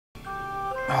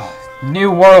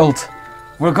New world.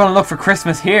 We're gonna look for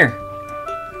Christmas here.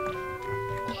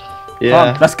 Yeah.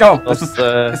 Come on, let's go. Let's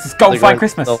just go find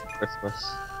Christmas.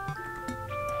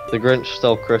 The Grinch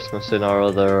stole Christmas in our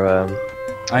other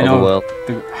I know. world.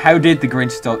 How did the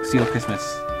Grinch steal Christmas?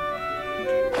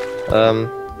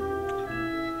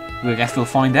 I guess we'll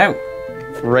find out.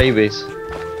 Rabies.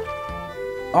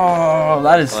 Oh,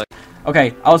 that is...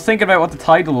 Okay, I was thinking about what the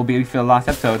title will be for the last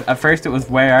episode. At first it was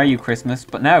Where Are You Christmas?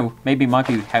 But now, maybe it might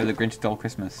be How the Grinch Stole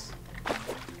Christmas.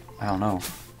 I don't know.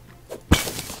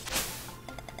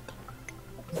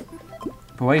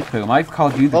 But wait, Plume, I've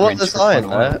called you the Grinch this for quite iron a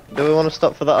while. there. Do we want to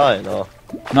stop for that iron or?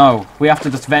 No, we have to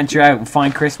just venture out and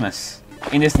find Christmas.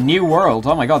 In this new world.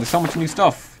 Oh my god, there's so much new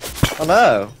stuff. I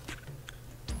know.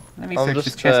 Let me search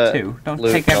this chest too. Don't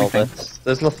take everything.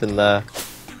 There's nothing there.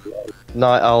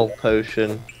 Night owl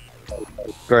potion.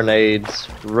 Grenades.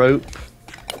 Rope.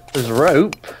 There's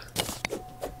rope.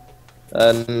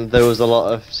 And there was a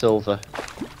lot of silver.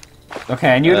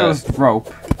 Okay, I knew there was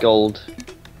rope. Gold.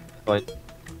 Fine.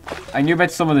 I knew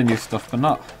about some of the new stuff, but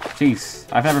not... Jeez,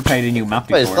 I've never played a new map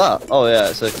before. What is that? Oh yeah,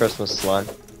 it's a Christmas slime.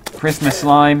 Christmas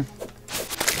slime.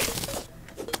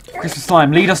 Christmas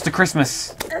slime, lead us to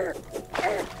Christmas.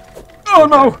 Oh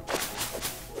no!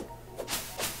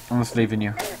 I'm just leaving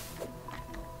you.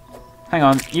 Hang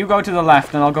on, you go to the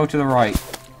left and I'll go to the right.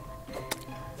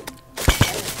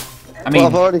 I mean... Well,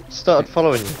 I've already started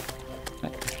following you.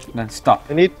 Then stop.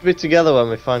 We need to be together when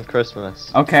we find Christmas.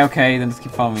 Okay, okay, then just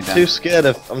keep following me then.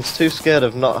 I'm too scared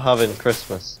of not having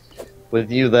Christmas.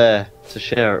 With you there to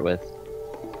share it with.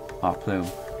 Oh, Plume.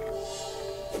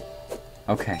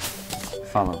 Okay,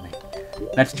 follow me.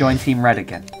 Let's join Team Red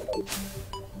again.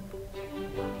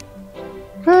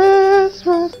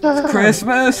 Christmas time. It's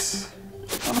Christmas!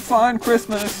 I wanna find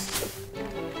Christmas!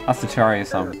 That's the Terraria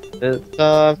song. It's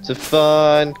time to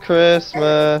find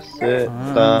Christmas. It's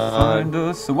time. Find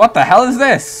us. What the hell is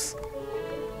this?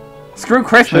 Screw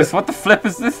Christmas, what the flip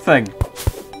is this thing?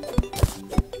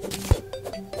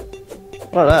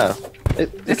 I don't know.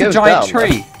 It's a giant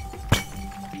tree.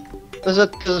 There's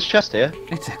a chest here.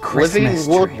 It's a Christmas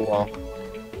living wood tree. wand.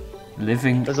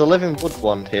 Living. There's a living wood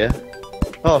wand here.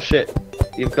 Oh shit!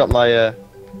 You've got my Oh,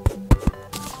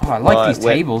 I like these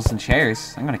whip. tables and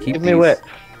chairs. I'm gonna keep Give these. me whip.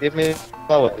 Give me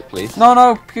my whip, please. No,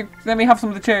 no. Let me have some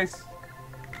of the chairs.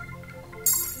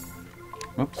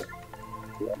 Whoops.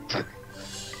 Can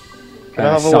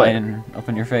I have a shining up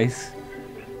in your face.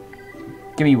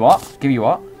 Give me what? Give you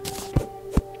what?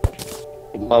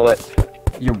 My whip.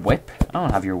 Your whip? I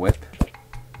don't have your whip.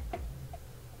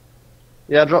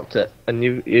 Yeah, I dropped it, and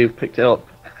you picked it up.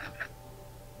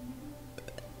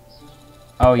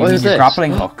 Oh, you What mean is your this?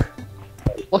 grappling hook?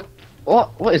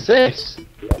 What is this?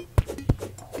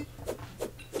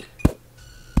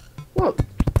 What?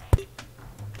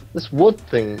 This wood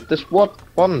thing. This wood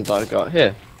wand I got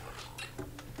here.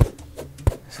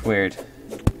 It's weird.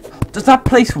 Does that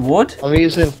place wood? I'm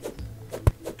using.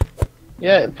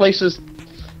 Yeah, it places.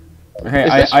 Okay,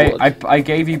 Is this wood? I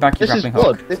gave you back your This is grappling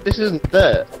hook. wood. This isn't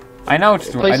dirt. I know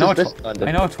it's wood. I know places it's. this kind of-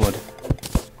 I know it's wood.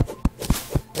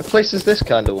 It places this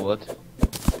kind of wood.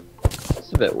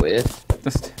 It's a bit weird.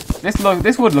 Just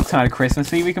this wood looks kind of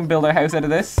Christmassy. We can build our house out of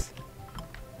this.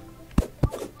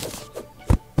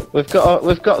 We've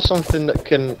got something that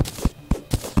can.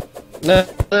 No,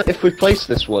 if we place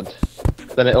this wood,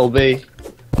 then it'll be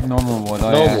Normal wood.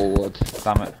 Oh, normal yeah. wood.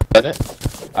 Damn it. Isn't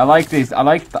it? I like these. I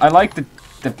like the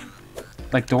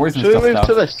like doors and Should we stuff. move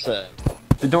to Though. this?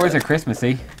 The doors are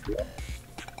Christmassy.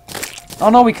 Oh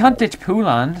no, we can't ditch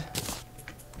Pooland.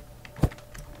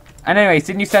 And anyways,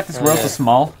 didn't you set this world yeah. to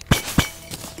small?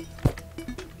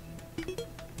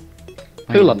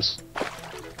 Poolan's.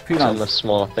 Pooland. It's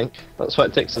small, I think. That's why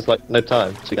it takes us like no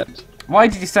time to get. Why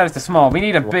did you set it to small? We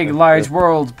need a big, large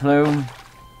world, Plume.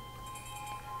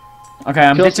 Okay,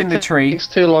 I'm ditching the tree. It's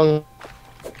too long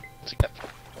to get.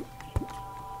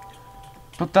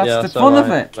 But that's Yeah, the so fun of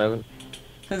am I it. at the moment.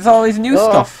 There's all these new Oh.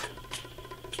 stuff.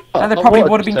 And there My probably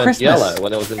water would have been turned Christmas. Yellow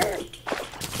when it was in.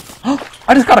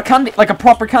 I just got a candy, like a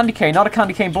proper candy cane, not a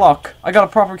candy cane block. I got a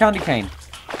proper candy cane.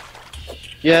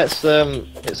 Yeah, it's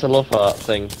a love heart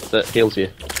thing that heals you.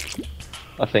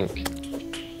 I think.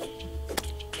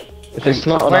 If it's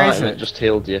not an Where is item, it? it just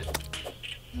healed you.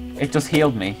 It just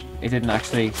healed me. It didn't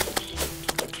actually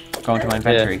go into my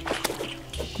inventory.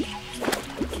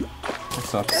 That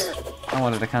sucks. I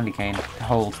wanted a candy cane to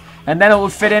hold. And then it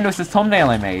would fit in with the thumbnail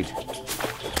I made.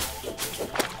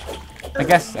 I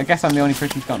guess I'm the only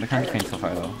person who's gotten the candy cane so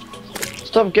far though.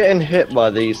 Stop getting hit by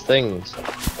these things.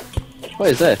 What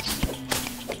is this?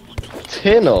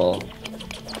 Tin ore.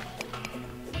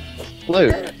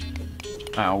 Luke.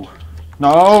 Ow.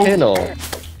 No! Tin ore.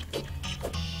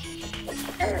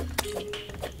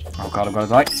 Oh god, I'm gonna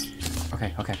die.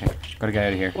 Okay, okay, okay. Gotta get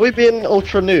out of here. Are we being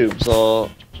ultra noobs or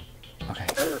Okay.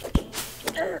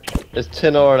 is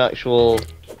tin ore an actual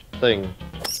thing?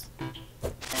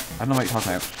 I don't know what you're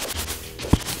talking about.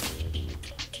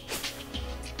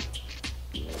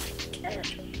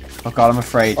 Oh god, I'm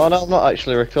afraid. Oh no, I'm not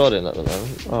actually recording at the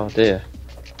moment. Oh dear.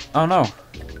 Oh no.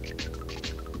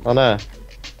 Oh no.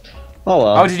 Oh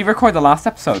well. Oh, did you record the last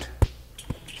episode?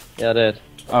 Yeah, I did.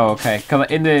 Oh, okay. Cause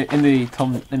in the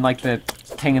like the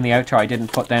thing in the outro, I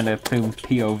didn't put down the Plume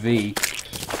POV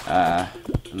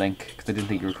link because I didn't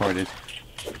think you recorded.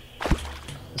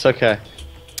 It's okay.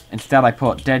 Instead, I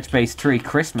put Dead Space 3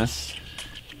 Christmas.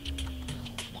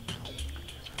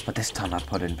 But this time I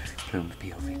put in Plume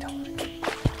POV. Don't worry.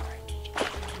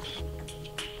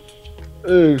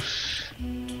 Oof.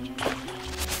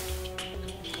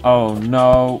 Oh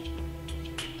no.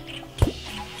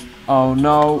 Oh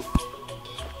no.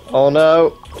 Oh no.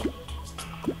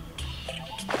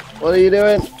 What are you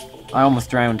doing? I almost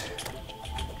drowned.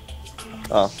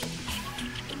 Oh.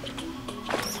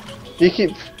 You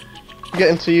keep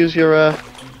getting to use your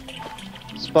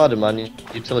Spider-Man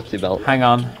utility belt. Hang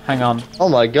on, hang on. Oh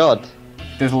my god.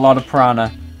 There's a lot of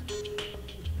piranha.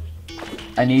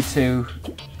 I need to...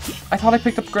 I thought I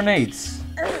picked up grenades.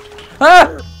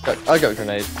 Ah! I got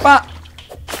grenades. Bat!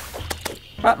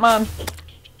 Batman!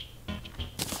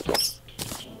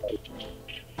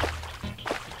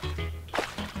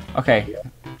 Okay.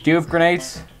 Do you have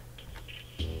grenades?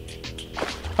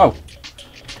 Oh.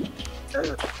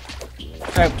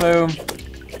 Out, Plume.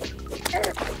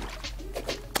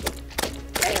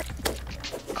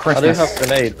 Christmas. I do have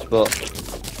grenades, but...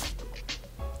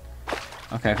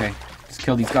 Okay, okay. Just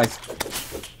kill these guys.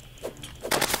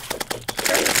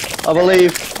 I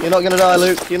believe. You're not gonna die,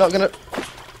 Luke. You're not gonna...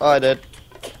 Oh, I did.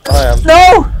 I am.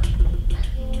 No!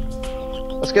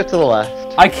 Let's go to the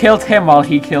left. I killed him while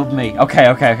he killed me. Okay,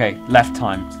 okay, okay. Left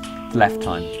time. Left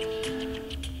time.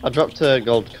 I dropped a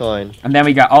gold coin. And then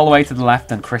we got all the way to the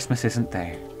left and Christmas isn't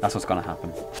there. That's what's gonna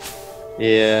happen.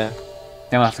 Yeah.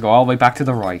 Then we'll have to go all the way back to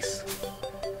the right.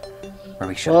 Where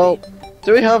we should Well, be.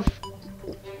 do we have...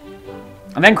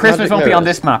 And then Christmas magic won't be on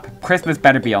mirrors? this map. Christmas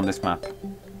better be on this map.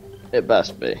 It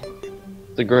best be.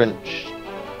 The Grinch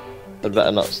had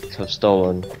better not have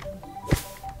stolen.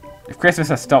 If Christmas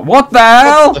has stopped... What the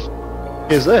hell? What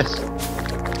the is this?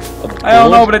 I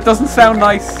don't know, but it doesn't sound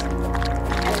nice.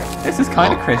 This is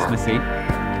kind of Christmassy.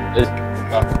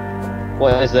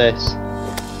 What is this?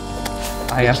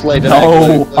 I have laid an no egg,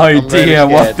 Luke. I'm really idea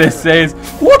what scared. this is.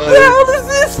 What the hell is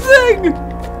this thing?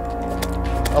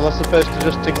 Am I supposed to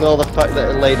just ignore the fact that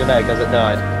it laid an egg as it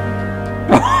died?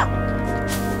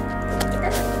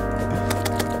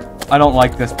 I don't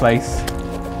like this place.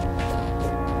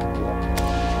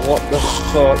 What the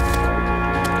fuck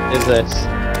is this?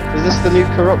 Is this the new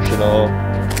corruption or...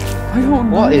 I don't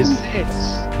know. What is this?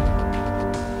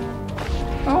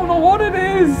 I don't know what it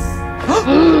is.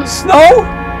 Snow?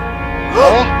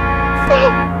 Oh.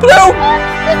 Blue!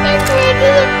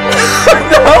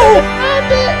 No!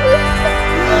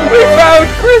 We found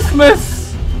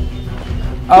Christmas!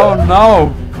 Oh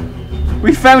no!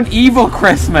 We found evil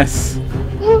Christmas!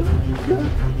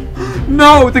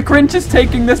 No! The Grinch is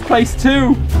taking this place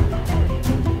too!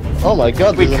 Oh my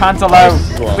god, We there's a can't allow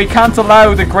ice slot. we can't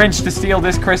allow the Grinch to steal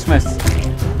this Christmas.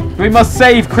 We must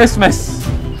save Christmas.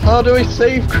 How do we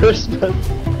save Christmas?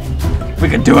 We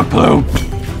can do it, Plume.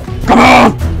 Come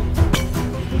on!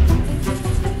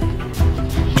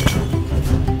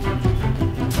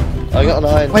 I got an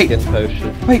iron Wait. skin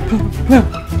potion. Wait, Plume,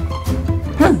 Plume.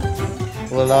 Plume.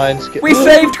 Well, an iron skin... We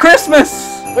saved Christmas!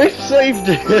 We saved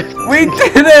it! We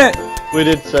did it! We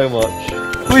did so much.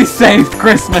 We saved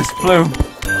Christmas, Plume.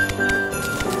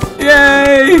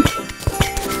 Yay!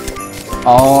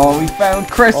 Oh, we found Oh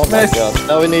my Christmas! god.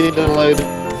 Now we needed a load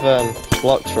of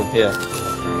blocks from here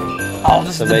Oh,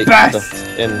 this to is the make best!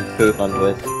 stuff in Poopland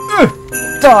with.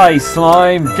 Die,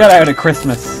 slime! Get out of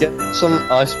Christmas! Get some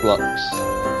ice blocks.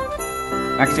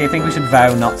 Actually, I think we should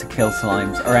vow not to kill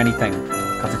slimes or anything,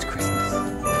 because it's Christmas.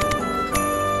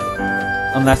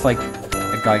 Unless, like,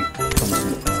 a guy comes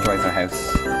and destroys our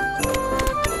house.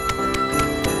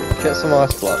 Get some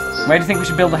ice blocks. Where do you think we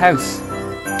should build a house?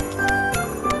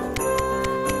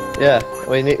 Yeah,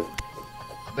 we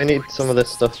need some of this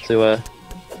stuff to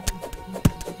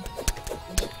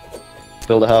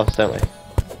build a house, don't we?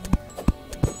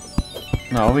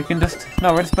 No, we can just...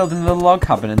 No, we're just building a little log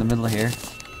cabin in the middle of here.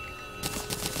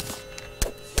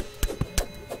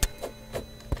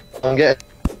 I'm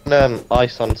getting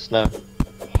ice on snow.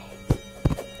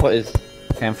 What is...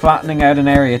 Okay, I'm flattening out an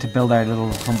area to build our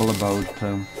little humble abode,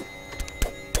 Plume.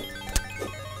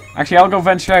 Actually, I'll go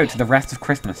venture out to the rest of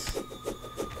Christmas.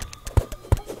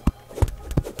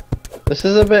 This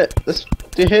is a bit.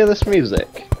 Do you hear this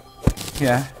music?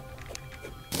 Yeah.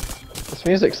 This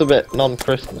music's a bit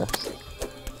non-Christmas.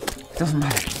 It doesn't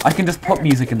matter. I can just put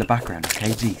music in the background, okay?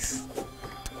 Jeez.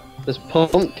 There's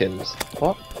pumpkins.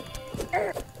 What?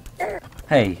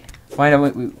 Hey, why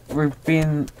don't we're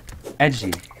being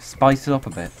edgy. Spice it up a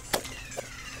bit.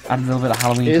 Add a little bit of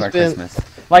Halloween to our Christmas.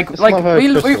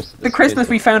 The Christmas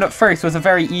we found at first was a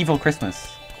very evil Christmas.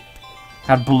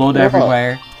 Had blood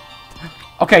everywhere.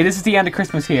 Okay, this is the end of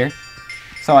Christmas here.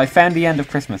 So I found the end of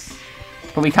Christmas.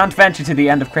 But we can't venture to the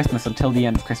end of Christmas until the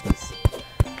end of Christmas.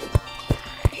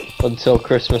 Until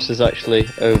Christmas is actually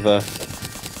over.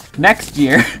 Next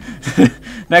year...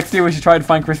 Next year we should try to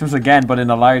find Christmas again, but in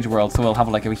a large world, so we'll have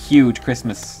like a huge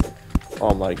Christmas.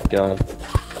 Oh my god.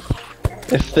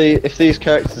 If these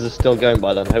characters are still going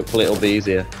by then, hopefully it'll be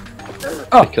easier.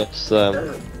 Oh! Because,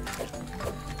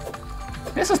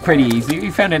 This was pretty easy.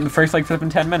 You found it in the first like flipping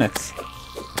 10 minutes.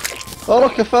 Oh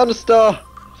look, I found a star!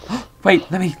 Wait,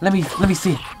 let me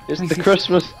see it. It's the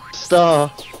Christmas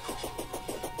star.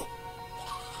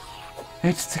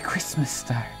 It's the Christmas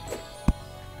star.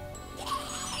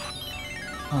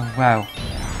 Oh wow.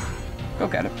 Go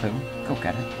get it, Plume. Go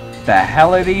get it. The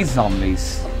hell are these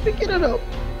zombies? Pick it up.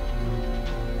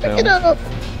 Plume. Pick it up.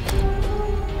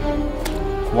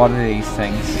 What are these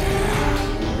things?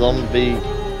 Zombie.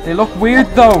 They look weird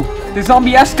though. They're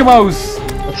zombie Eskimos.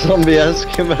 Zombie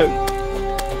Eskimo.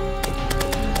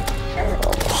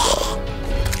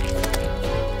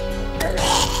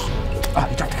 Oh,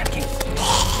 you dropped the key.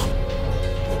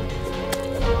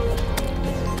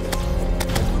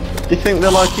 Do you think they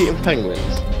like eating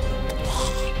penguins?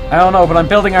 I don't know, but I'm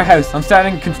building our house. I'm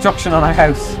starting construction on our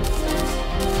house.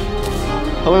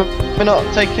 Are we not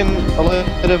taking a little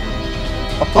bit of...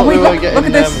 I thought wait, we were look getting,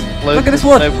 at this! Look at this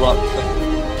wood!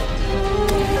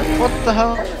 What the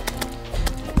hell?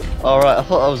 Alright, I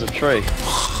thought that was a tree.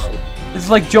 This is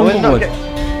like jungle wood.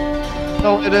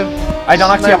 I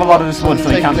don't actually have a lot of this wood, so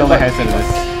we can't build a house out of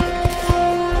this.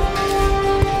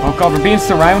 Oh god, we're being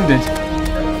surrounded.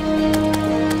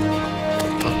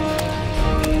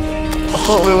 I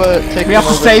thought we were taking... We have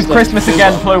to save Christmas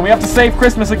again, Plume. We have to save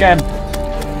Christmas again.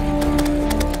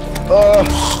 Well,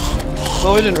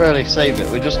 we didn't really save it.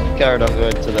 We just carried on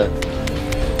going to the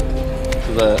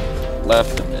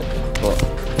left a bit. But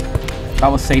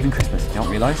that was saving Christmas. You don't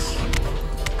realise?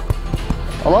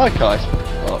 I like ice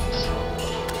blocks.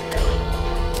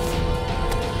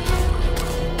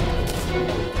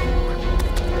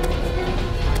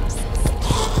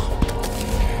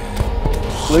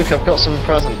 Luke, I've got some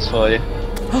presents for you.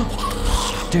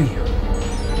 Do you?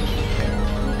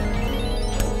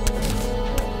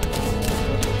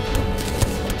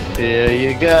 Here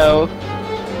you go.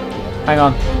 Hang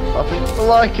on. I think you'll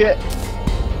like it.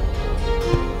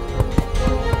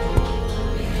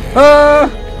 Ah!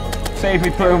 Save me,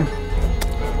 Plume.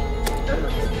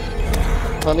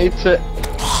 I need to...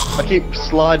 I keep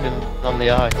sliding on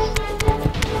the ice.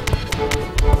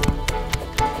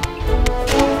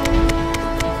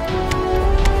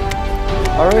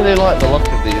 I really like the look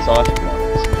of these ice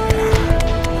blocks.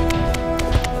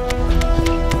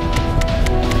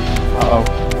 Uh-oh.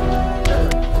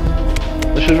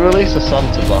 They should release a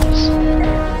Santa box.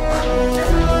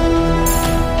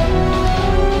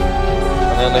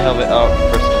 And then they have it out for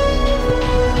Christmas.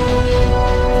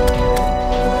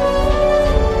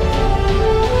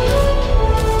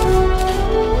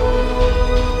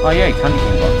 Oh yeah, candy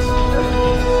cane box.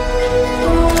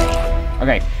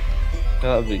 Okay.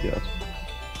 That would be good.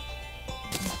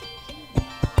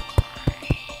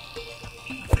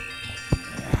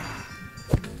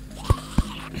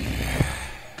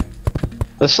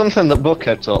 There's something that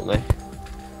Buckhead taught me.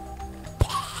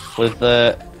 With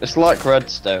it's like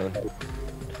redstone,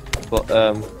 but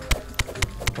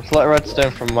it's like redstone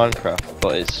from Minecraft,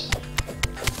 but it's...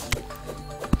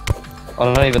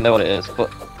 I don't even know what it is,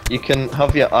 but you can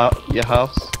have your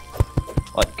house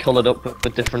like coloured up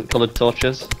with different coloured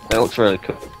torches. It looks really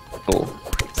cool.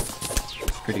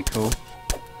 It's pretty cool.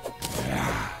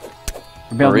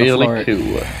 We're building Really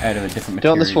cool. Out of a different Do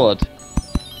you material. want this wood?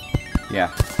 Yeah.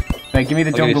 Wait, give me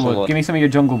the jungle wood. Give me some of your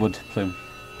jungle wood, Plume.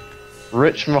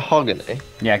 Rich mahogany?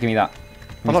 Yeah, give me that.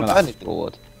 I'm not any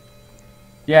wood.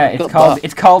 Yeah,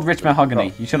 it's called rich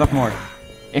mahogany. You should have more.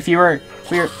 If you were,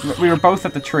 we were both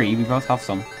at the tree. We both have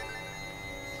some.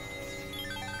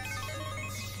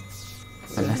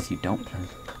 Unless you don't, Plume.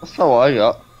 That's not what I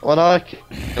got. When I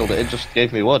killed it, it just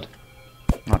gave me wood.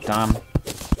 Oh damn!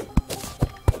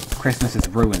 Christmas is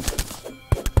ruined.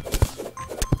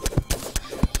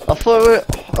 I thought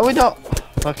are we not...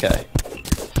 Okay.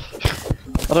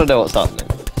 I don't know what's happening.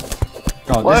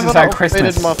 God, Why this is have I our not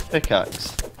Christmas. upgraded my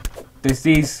pickaxe? There's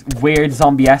these weird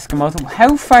zombie Eskimos.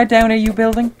 How far down are you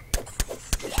building?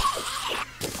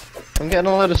 I'm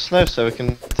getting a load of snow so we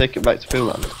can take it back to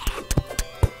Pooland.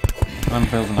 I'm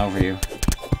building over you.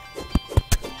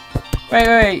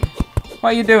 Wait. What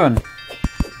are you doing?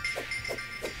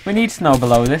 We need snow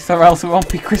below this, or else it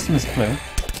won't be Christmas, Plume.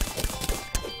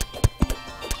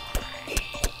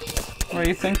 What are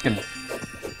you thinking?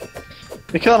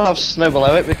 We can't have snow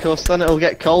below it because then it'll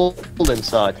get cold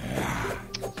inside.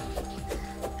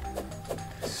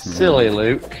 Silly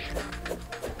Luke.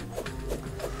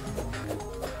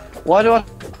 Why do I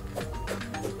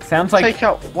Sounds like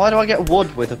why do I get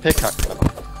wood with a pickaxe now?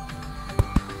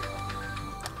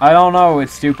 I don't know.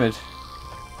 It's stupid.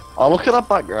 Oh, look at that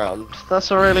background. That's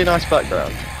a really nice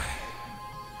background.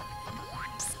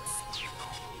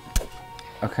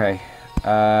 Okay.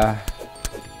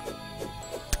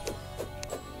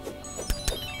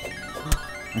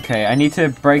 Okay, I need to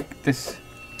break this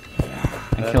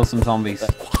and kill some zombies.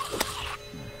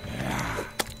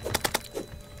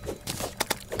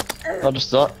 Not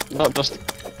just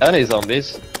any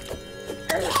zombies.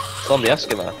 Zombie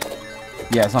Eskimo.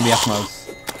 Yeah, zombie Eskimos.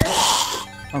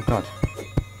 Oh god.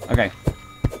 Okay.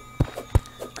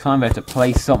 I'm about to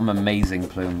play something amazing,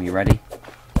 Plume. You ready?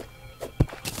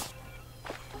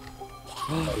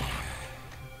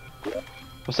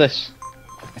 What's this?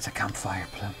 It's a campfire,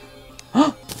 Plume.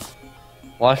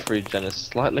 Life regen is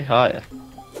slightly higher.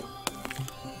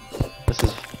 This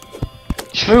is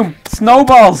Plume!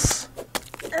 Snowballs!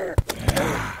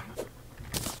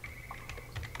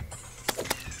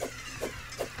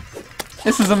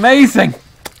 This is amazing!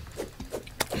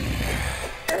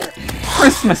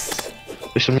 Christmas!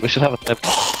 we should have a tip.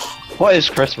 What is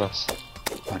Christmas?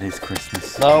 What is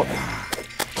Christmas? Now,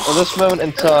 at this moment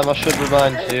in time, I should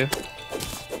remind you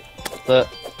that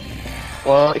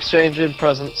while exchanging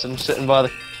presents and sitting by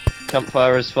the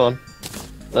campfire is fun,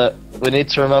 that we need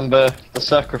to remember the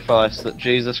sacrifice that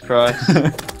Jesus Christ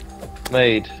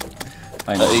made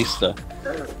at Easter,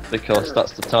 because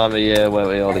that's the time of year where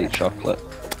we all eat chocolate.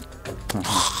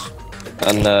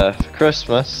 And for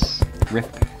Christmas, Rip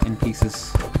in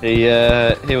pieces. he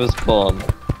was born.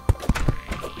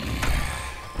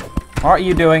 What are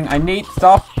you doing? I need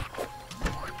stop.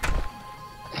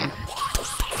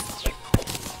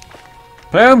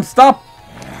 Plume, stop!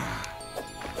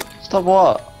 Stop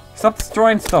what? Stop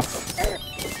destroying stuff.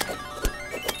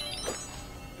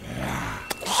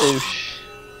 Oosh.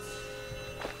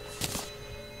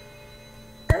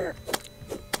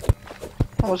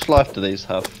 How much life do these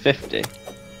have? 50.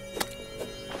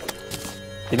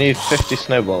 You need 50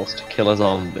 snowballs to kill a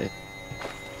zombie.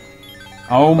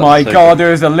 Oh That's my so god, good.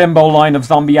 there's a limbo line of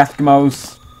zombie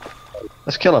Eskimos.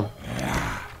 Let's kill them.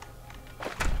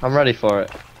 I'm ready for it.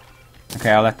 Okay,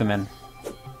 I'll let them in.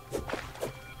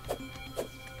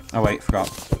 Oh wait, forgot.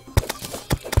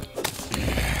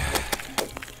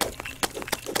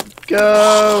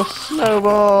 Go,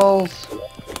 snowballs!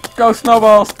 Go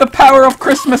snowballs! The power of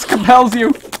Christmas compels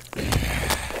you!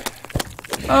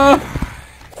 I'm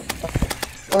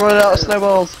running out of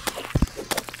snowballs.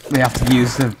 We have to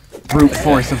use the brute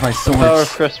force of our The power of swords.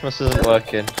 Christmas isn't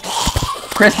working.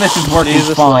 Christmas is working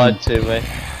Jesus fine. lied to me.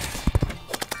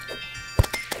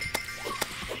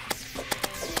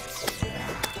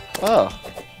 Oh,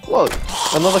 look,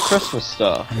 another Christmas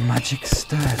star. A magic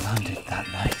star landed that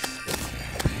night.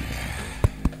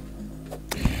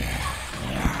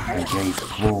 I gave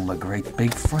Plume a great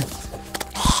big fright.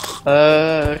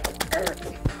 Oh,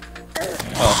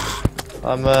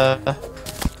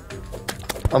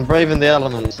 I'm braving the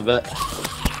elements a bit.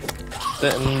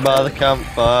 Sitting by the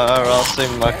campfire, I'll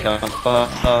sing my campfire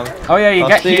song. Oh yeah, you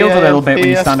get healed a little bit when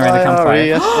you stand around the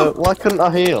campfire. Why couldn't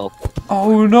I heal?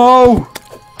 Oh no!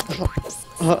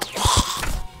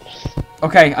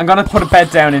 Okay, I'm gonna put a bed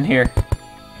down in here.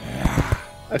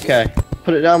 Okay,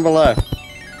 put it down below.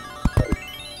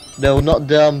 No, not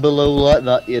down below like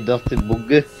that, you dirty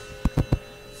bugger.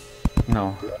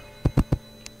 No.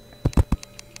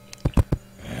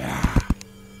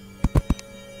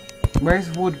 Where's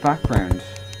wood background?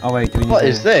 Oh wait, do we need What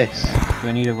is this? Do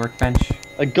I need a workbench?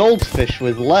 A goldfish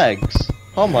with legs.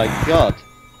 Oh my god.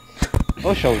 I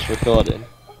wish I was recording.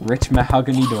 Rich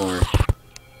mahogany door.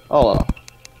 Oh well.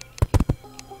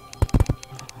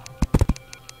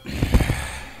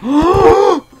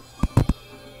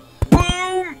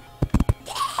 Boom!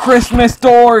 Christmas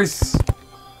doors!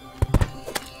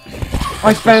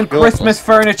 I found Christmas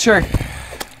furniture!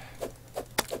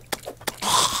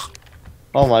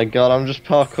 Oh my god, I'm just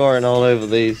parkouring all over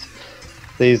these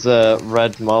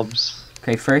red mobs.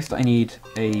 Okay, first I need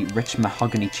a rich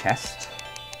mahogany chest.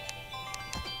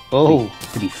 Oh.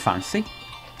 To be fancy.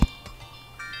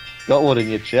 Got one in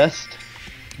your chest.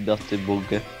 Dirty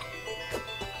bugger.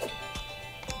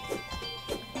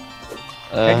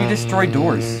 Can you destroy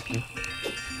doors?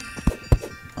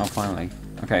 Oh, finally.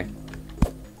 Okay.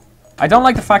 I don't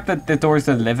like the fact that the doors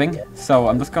are living, so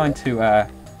I'm just going to, how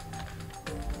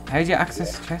do you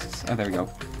access chests? Oh, there we go.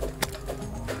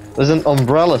 There's an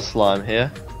umbrella slime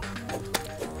here.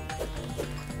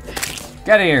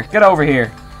 Get here! Get over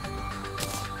here!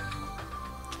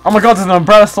 Oh my god, there's an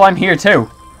umbrella slime here too!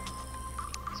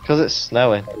 It's because it's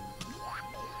snowing.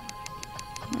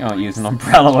 You don't use an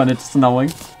umbrella when it's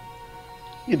snowing.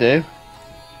 You do.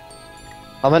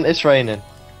 I meant it's raining.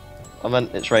 I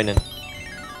meant it's raining.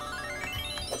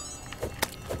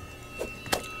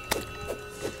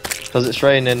 Because it's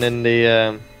raining in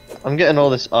the, I'm getting all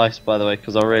this ice, by the way,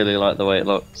 because I really like the way it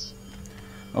looks.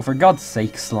 Oh, for God's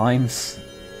sake, slimes.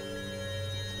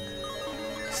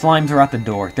 Slimes are at the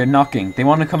door. They're knocking. They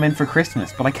want to come in for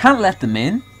Christmas, but I can't let them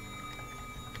in.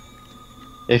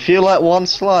 If you let one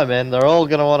slime in, they're all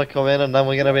going to want to come in, and then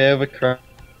we're going to be overcrowded.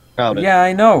 Yeah,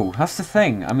 I know. That's the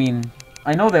thing. I mean,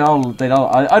 I know they'd all.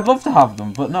 I'd love to have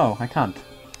them, but no, I can't.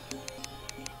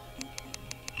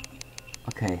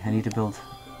 Okay, I need to build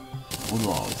wood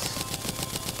walls.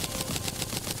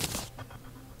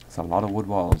 It's a lot of wood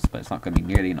walls, but it's not going to be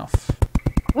nearly enough.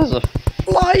 There's a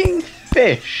flying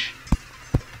fish.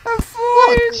 A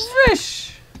flying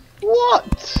fish!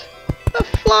 What? A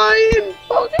flying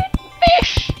fucking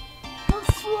fish! A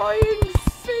flying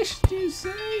fish, do you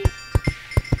say?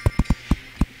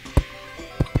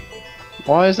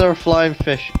 Why is there a flying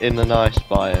fish in the nice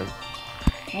biome?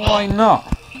 Why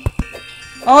not?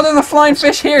 Oh, there's a flying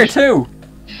fish here too!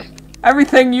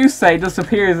 Everything you say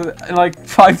disappears in like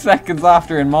 5 seconds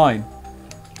after in mine.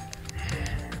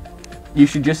 You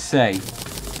should just say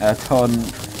a ton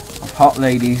of hot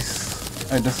ladies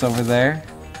are just over there.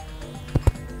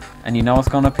 And you know what's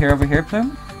going to appear over here,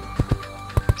 Plume?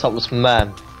 Topless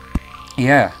man.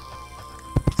 Yeah.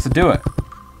 So do it.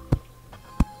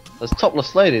 There's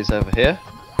topless ladies over here.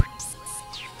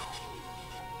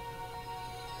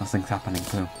 Nothing's happening,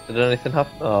 Plume. Did anything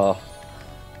happen? Oh.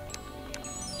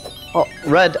 Oh,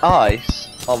 red ice?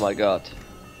 Oh my god.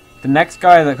 The next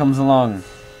guy that comes along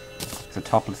is a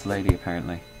topless lady,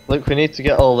 apparently. Look, we need to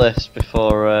get all this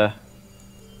before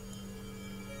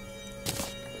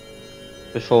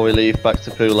we leave back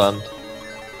to Pooh Land.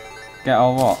 Get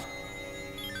all what?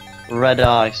 Red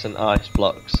ice and ice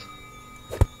blocks.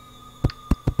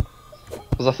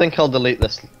 Because I think I'll delete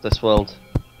this world.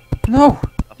 No!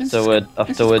 After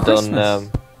we're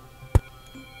done.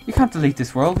 You can't delete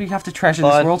this world. You have to treasure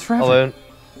this world forever.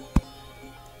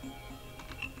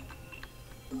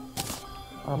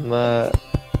 I won't.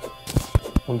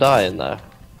 I'm dying now.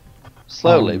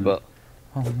 Slowly, but.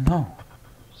 Oh no.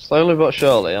 Slowly but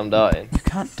surely, I'm dying. You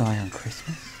can't die on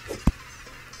Christmas.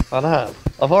 I know.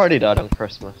 I've already died on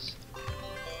Christmas.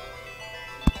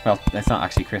 Well, it's not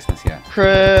actually Christmas yet.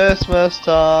 Christmas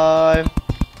time.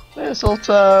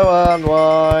 Mistletoe and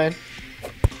wine.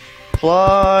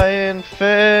 Flying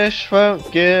fish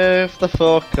won't give the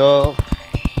fuck up.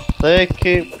 They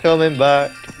keep coming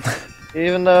back,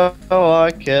 even though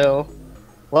I kill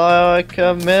like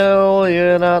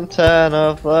 1,000,010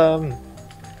 of them.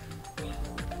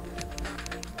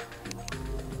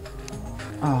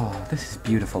 Oh, this is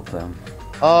beautiful, Plume.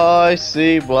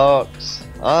 Icy blocks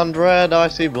and red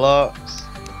icy blocks.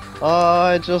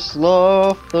 I just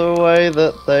love the way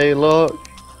that they look.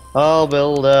 I'll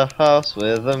build a house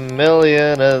with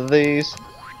 1,000,000 of these,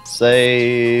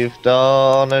 saved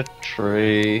on a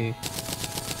tree.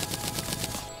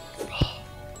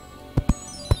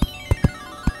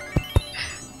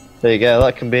 There you go,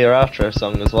 that can be your outro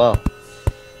song as well.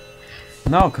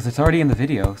 No, because it's already in the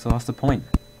video, so what's the point?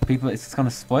 People, it's just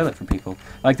gonna spoil it for people.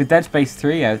 Like the Dead Space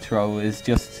 3 outro is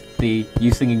just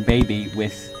you singing Baby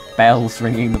with bells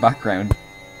ringing in the background.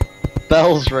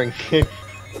 Bells ringing?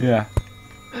 Yeah.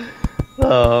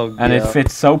 Oh, God. And it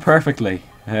fits so perfectly.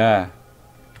 Yeah.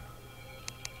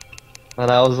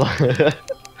 And I was like,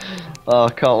 oh, I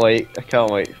can't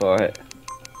wait for it.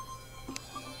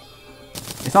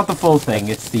 It's not the full thing,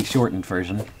 it's the shortened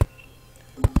version.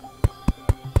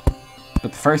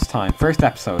 But the first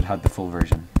episode had the full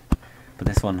version. But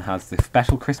this one has the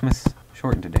special Christmas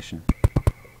shortened edition.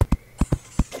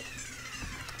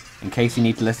 In case you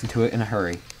need to listen to it in a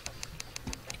hurry.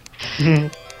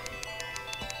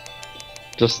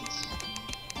 Just...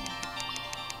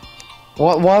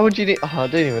 Why would you need... Oh, I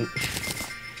didn't even...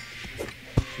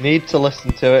 Need to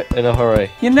listen to it in a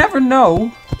hurry. You never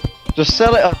know! Just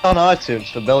sell it on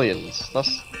iTunes for billions.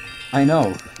 That's... I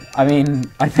know. I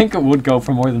mean, I think it would go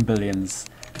for more than billions.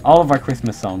 All of our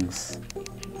Christmas songs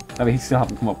that we still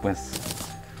haven't come up with.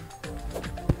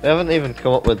 We haven't even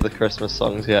come up with the Christmas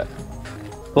songs yet.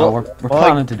 Well, we're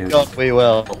planning to do it. God, we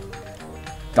will.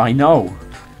 I know.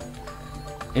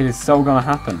 It is so gonna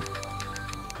happen.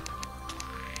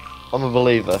 I'm a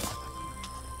believer.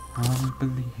 I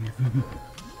believe.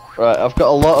 Right, I've got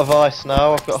a lot of ice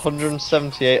now. I've got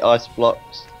 178 ice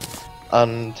blocks.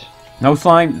 And... No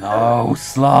slime! No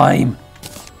slime!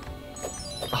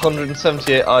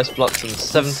 178 ice blocks and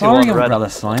 71 Sorry, red. umbrella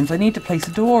slimes. I need to place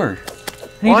a door.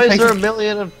 Why is there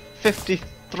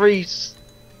 1,053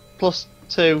 plus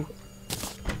 2?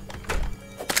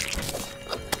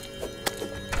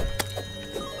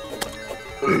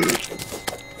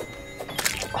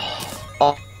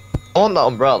 Oh, I want that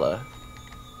umbrella.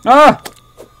 Ah!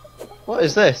 What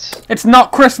is this? It's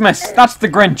not Christmas! That's the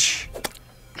Grinch!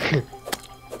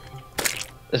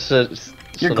 It's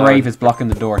Your grave is blocking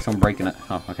the door, so I'm breaking it.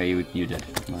 Oh, okay, you did.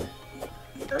 No.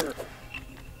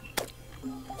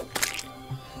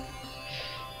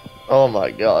 Oh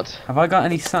my god. Have I got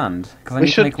any sand? We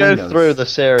should go through the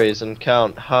series and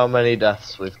count how many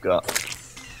deaths we've got.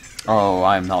 Oh,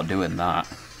 I'm not doing that.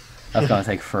 That's gonna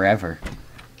take forever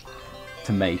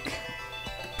to make.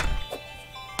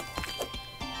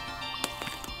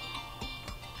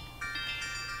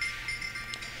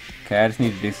 Okay, I just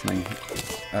need to do something.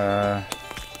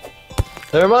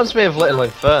 It reminds me of Little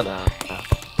Inferno.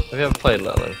 Have you ever played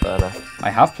Little Inferno? I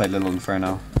have played Little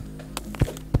Inferno.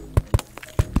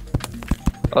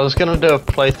 I was gonna do a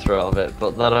playthrough of it,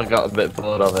 but then I got a bit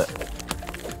bored of it.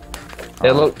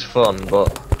 It looked fun, but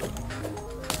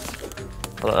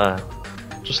I don't know,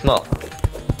 just not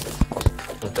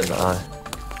something that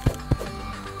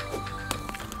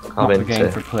I'm Not into. the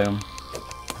game for Plume.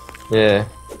 Yeah,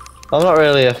 I'm not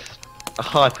really a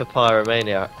hyper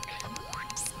pyromaniac.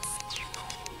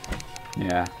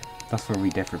 Yeah, that's where we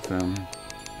differ, Plume.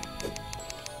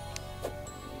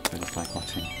 I just like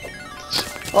watching.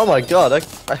 Oh my god, I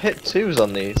hit 2s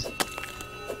on these.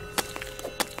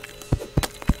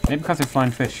 Maybe because they're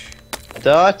flying fish.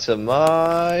 Die to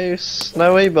my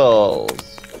snowy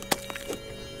balls.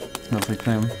 Lovely,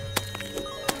 Plume.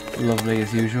 Lovely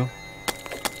as usual.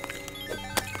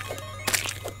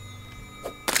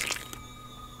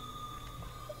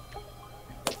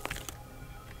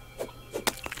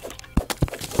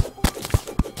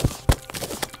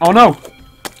 Oh no!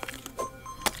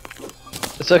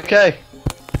 It's okay.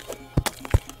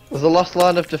 There's the last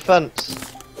line of defense.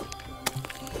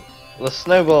 The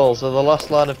snowballs are the last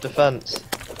line of defense.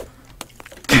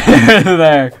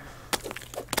 There.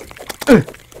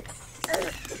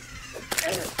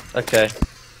 Okay.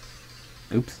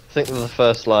 Oops. I think they're the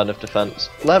first line of defense.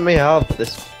 Let me have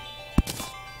this.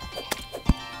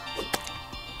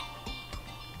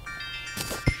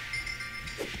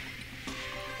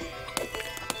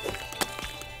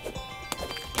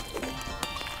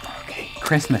 Okay,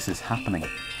 Christmas is happening.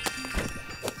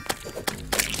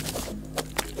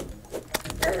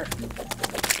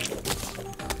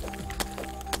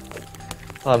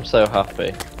 I'm so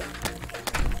happy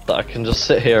that I can just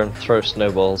sit here and throw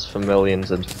snowballs for millions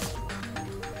and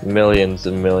millions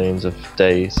and millions of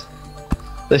days.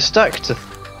 They stack to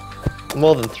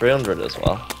more than 300 as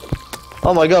well.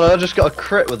 Oh my god, I just got a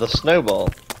crit with a snowball.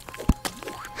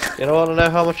 You know, want to know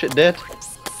how much it did?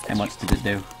 How much did it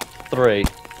do? 3.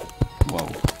 Whoa.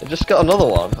 I just got another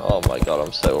one. Oh my god,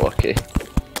 I'm so lucky.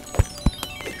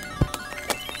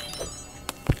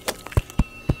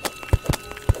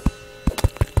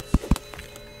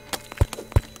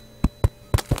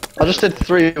 I just did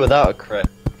 3 without a crit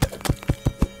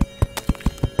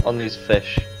on these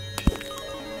fish.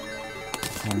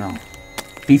 Oh no.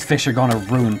 These fish are gonna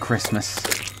ruin Christmas.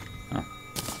 Oh.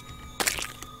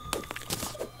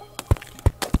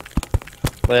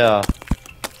 They are.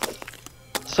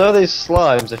 So are these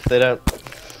slimes if they don't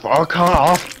fuck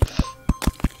off.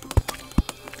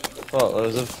 Well,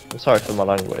 I'm sorry for my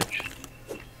language.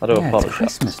 I do apologize. It's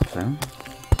Christmas, Plume.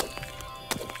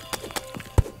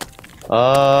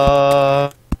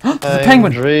 There's a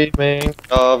penguin! Dreaming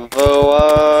of a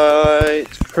white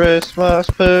Christmas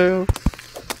poo.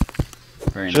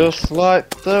 Very nice. Just like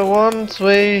the ones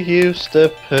we used to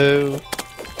poo.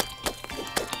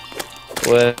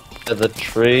 Where the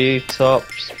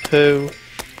treetops poo.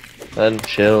 And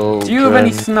children Do you have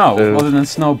any snow poo. other than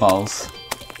snowballs?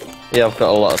 Yeah, I've got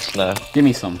a lot of snow. Give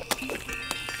me some.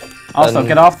 Also,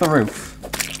 get off the roof.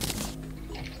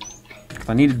 'Cause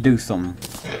I need to do something.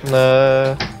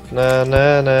 Na na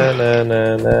na na na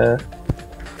na na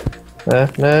na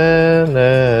na na.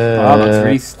 Oh, that's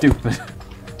really stupid.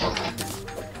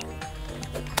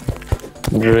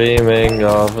 Dreaming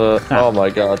of a. Oh my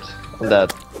god, I'm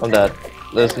dead. I'm dead.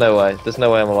 There's no way. There's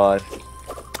no way I'm alive.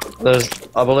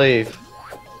 I believe.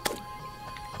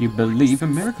 You believe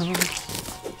in miracles?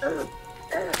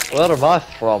 Where am I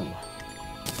from?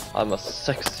 I'm a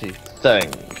sexy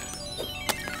thing.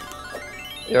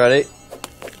 You ready?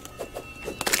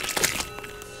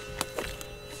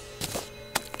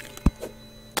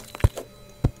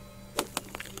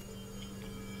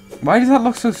 Why does that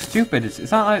look so stupid?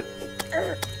 It's not like...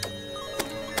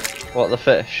 What, the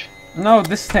fish? No,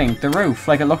 this thing, the roof.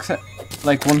 Like, it looks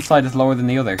like one side is lower than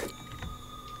the other.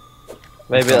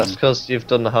 Maybe that's because you've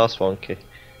done the house wonky.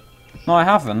 No, I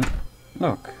haven't.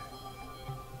 Look.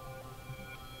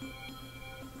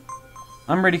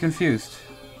 I'm really confused.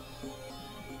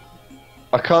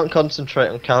 I can't concentrate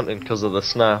on counting because of the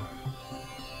snow.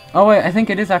 Oh wait, I think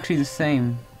it is actually the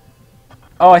same.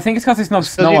 Oh, I think it's because there's no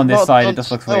snow on this side, it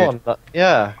just looks weird.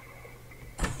 Yeah.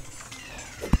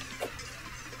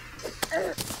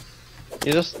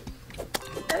 You just...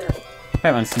 I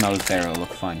bet when snow is there it'll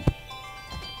look fine.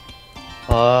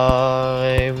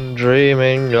 I'm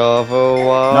dreaming of a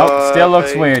white... Nope, still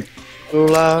looks weird.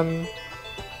 Land,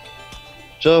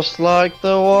 just like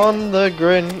the one the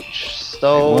Grinch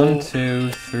stole. 1,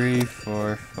 2, 3,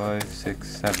 4, 5, 6,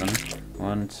 7.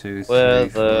 1, 2, 3, Where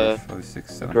 4, 5,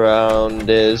 6, 7. Ground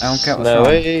is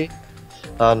snowy,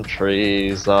 and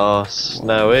trees are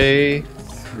snowy,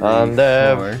 3, and 4.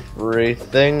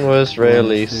 everything was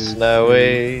really 1, 2,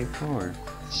 snowy. 3, 4.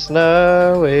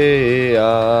 Snowy,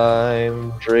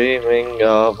 I'm dreaming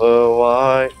of a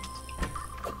white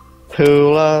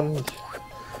land,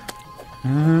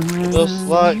 just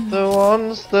like the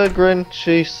ones the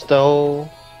Grinchy stole.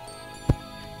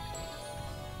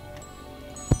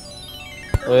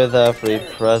 With every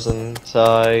present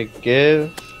I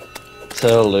give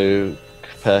to Luke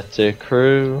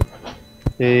Pettigrew,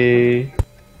 he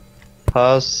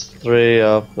has 3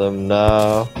 of them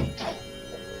now.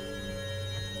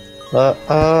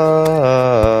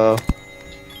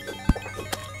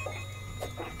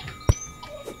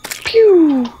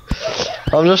 Pew!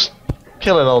 I'm just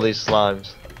killing all these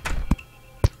slimes.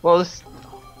 Well, this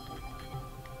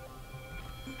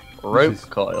rope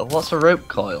coil. What's a rope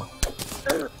coil?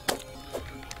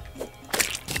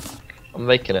 I'm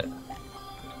making it.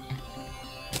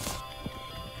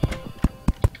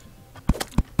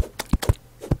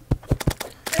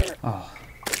 Oh.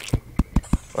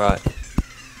 Right.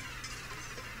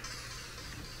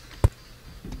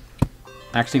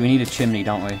 Actually, we need a chimney,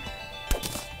 don't we?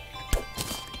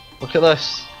 Look at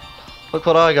this. Look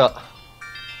what I got.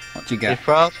 What you You get?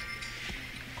 proud?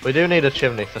 We do need a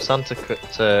chimney for Santa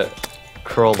to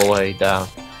crawl the way down.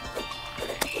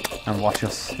 And watch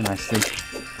us in our sleep.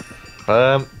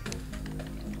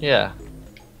 Yeah.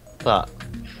 That.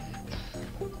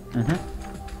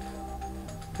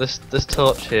 This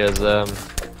torch here is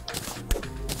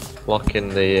blocking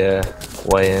the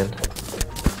way in.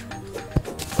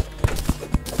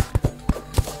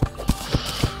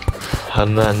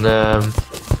 And then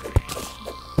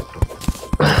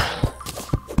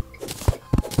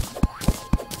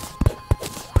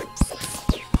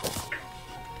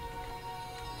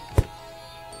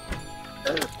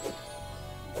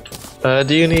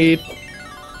do you need...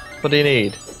 What do you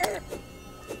need?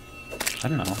 I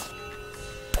don't know.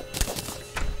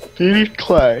 Do you need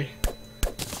clay?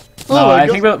 No, I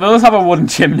think we'll just have a wooden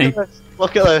chimney.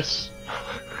 Look at this.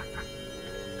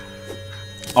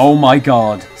 Oh my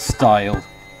god, style.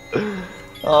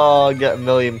 Oh, I get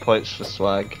 1,000,000 points for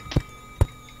swag.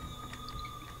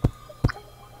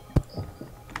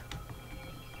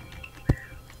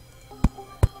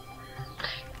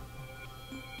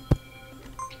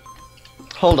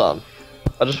 Hold on.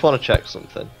 I just want to check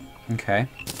something. Okay.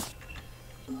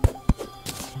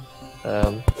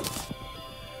 I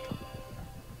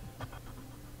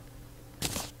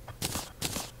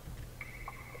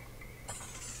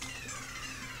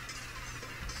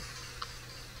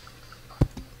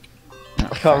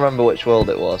can't remember which world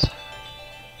it was.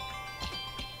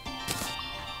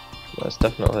 No, it's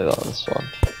definitely not this one.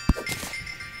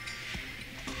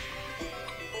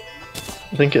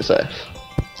 I think it's F.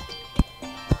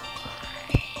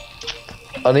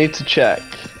 I need to check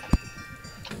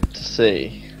to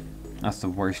see. That's the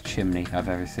worst chimney I've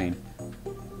ever seen.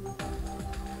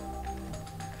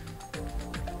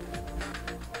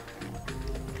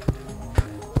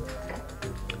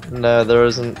 No, there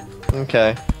isn't.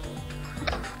 Okay.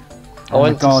 I Oh my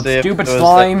went god, to see stupid if there was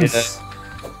slimes!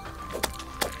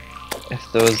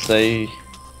 if there was a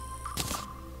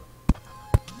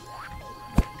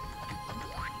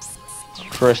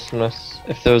Christmas,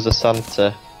 if there was a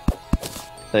Santa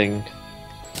thing.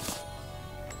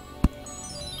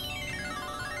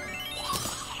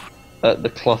 at the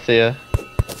clothier.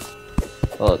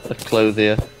 Or the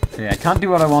clothier. So yeah, I can't do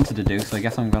what I wanted to do, so I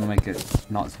guess I'm gonna make it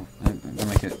not. I'm gonna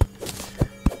make it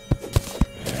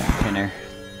thinner.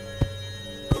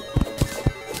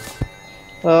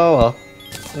 Oh well.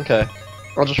 Okay.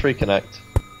 I'll just reconnect.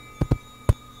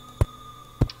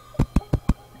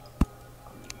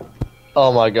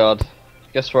 Oh my god.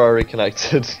 Guess where I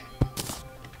reconnected?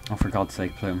 Oh, for God's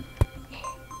sake, Plume.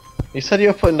 You said you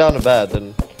were putting down a bed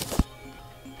and...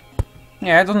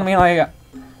 Yeah, it doesn't mean I...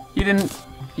 You didn't...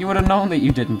 You would have known that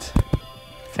you didn't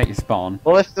take your spawn.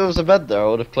 Well, if there was a bed there, I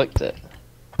would have clicked it.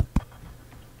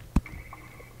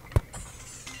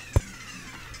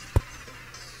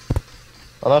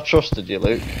 And I trusted you,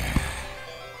 Luke.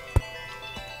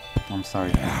 I'm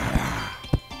sorry.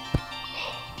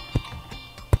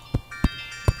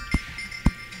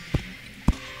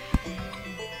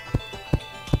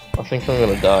 I think I'm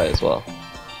gonna die as well.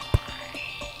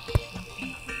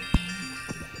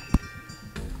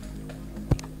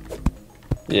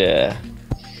 Yeah.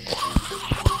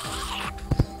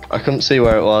 I couldn't see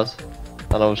where it was,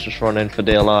 and I was just running for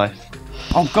dear life.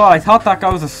 Oh God, I thought that guy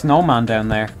was a snowman down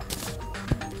there.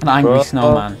 An angry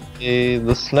snowman.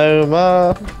 The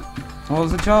snowman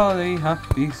was a jolly,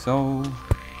 happy soul.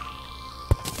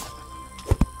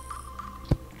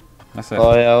 That's it.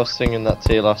 Oh yeah, I was singing that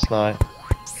to you last night.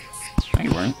 No,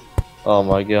 you weren't. Oh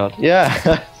my god. Yeah!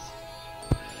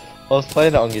 I was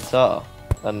playing it on guitar,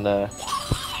 and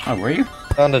Oh, were you?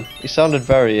 you sounded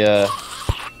very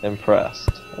impressed,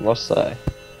 I must say.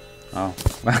 Oh.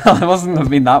 Well, I wasn't have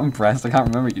been that impressed. I can't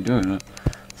remember you doing it.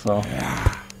 So.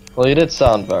 Well, you did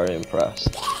sound very impressed.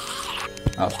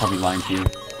 I was probably lying to you.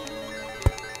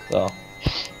 So.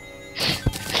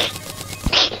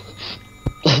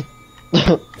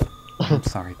 I'm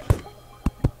sorry.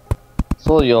 It's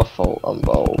all your fault, I'm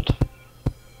bold.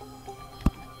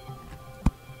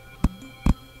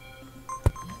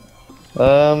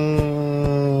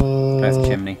 Best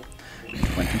chimney.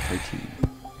 2013.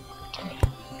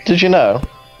 Did you know?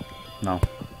 No.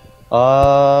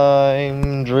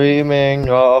 I'm dreaming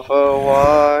of a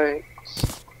white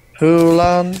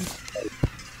Poolan.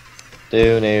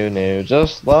 Do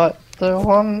just like the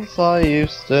ones I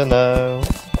used to know.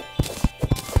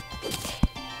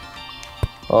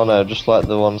 Oh no, just like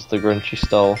the ones the Grinchy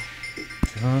stole.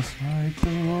 Just like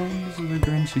the ones the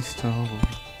Grinchy stole.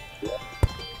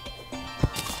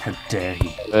 How dare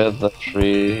he? With the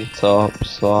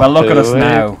treetops. Well, look at us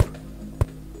now.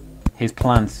 His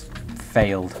plans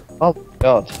failed. Oh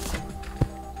god.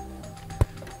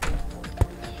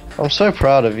 I'm so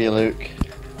proud of you, Luke.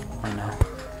 I know.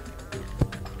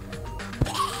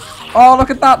 Oh,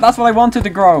 look at that! That's what I wanted to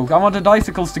grow. I wanted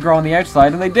icicles to grow on the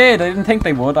outside, and they did. I didn't think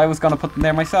they would. I was gonna put them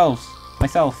there myself.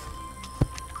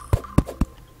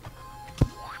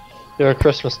 You're a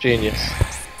Christmas genius.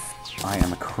 I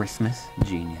am a Christmas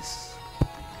genius.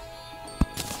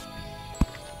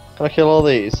 Can I kill all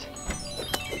these?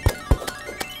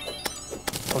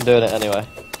 I'm doing it anyway.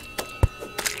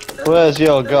 Where's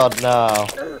your god now?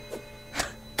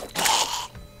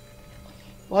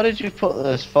 Why did you put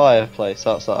this fireplace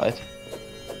outside?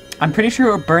 I'm pretty sure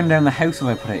it would burn down the house if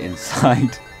I put it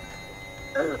inside.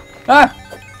 Ah!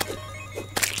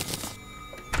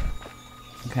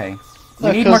 Okay.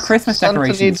 We need more Christmas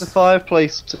decorations. Santa needs a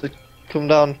fireplace to come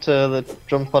down to the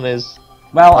jump on his...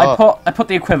 Well, I put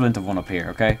the equivalent of one up here,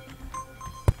 okay?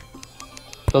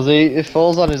 Because he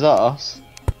falls on his ass.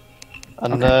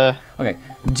 And Okay.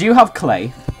 Do you have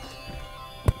clay?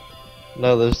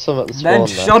 No, there's some at the spawn Then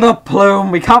shut up,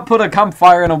 Plume! We can't put a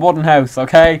campfire in a wooden house,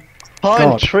 okay?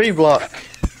 Pine tree block!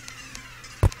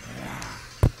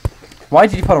 Why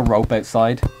did you put a rope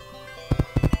outside?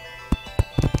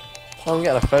 I'm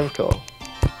getting a phone call.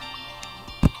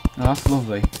 Oh, that's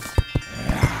lovely.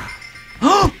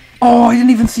 Oh, I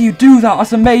didn't even see you do that!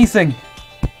 That's amazing!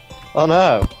 Oh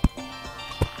no!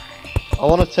 I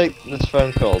want to take this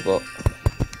phone call, but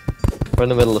we're in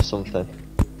the middle of something.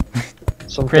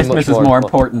 Christmas is more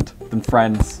important than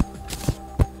friends.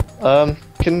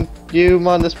 Can you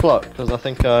mind this block? Because I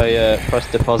think I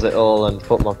pressed deposit all and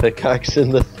put my pickaxe in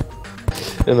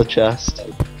the chest.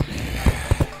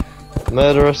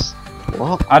 Murderous.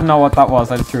 What? I don't know what that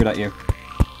was. I just threw it at you.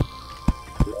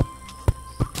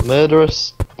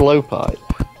 Murderous blowpipe.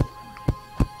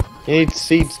 You need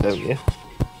seeds, don't you?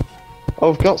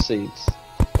 Oh, I've got seeds.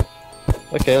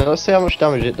 Okay, let's see how much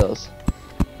damage it does.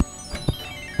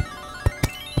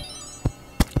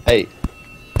 8.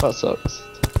 That sucks.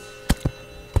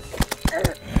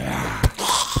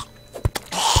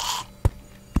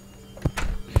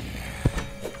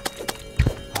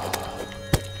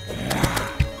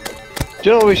 Do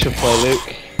you know what we should play,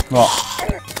 Luke? What?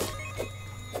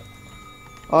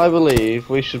 I believe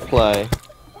we should play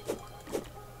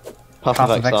Path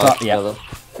of Exile together.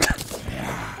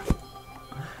 Yeah.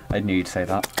 I knew you'd say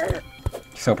that.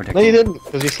 So predictable. No, you didn't,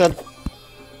 because you said...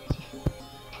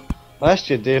 I asked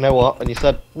you, do you know what? And you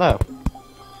said, no.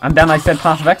 And then I said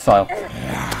Path of Exile.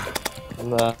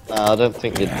 No, I don't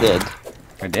think you did.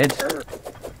 I did.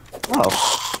 Oh.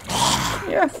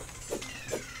 Yeah.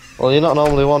 Well, you're not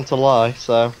normally one to lie,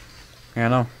 so... Yeah, I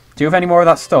know. Do you have any more of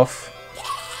that stuff?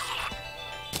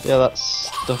 Yeah, that's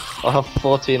stuff. I have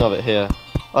 14 of it here.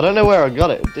 I don't know where I got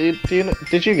it.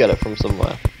 Did you get it from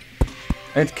somewhere?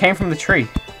 It came from the tree.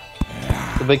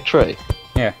 The big tree?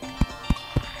 Yeah.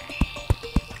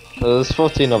 There's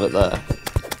 14 of it there.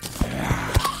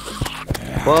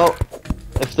 Well,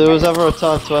 if there was ever a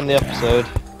time to end the episode,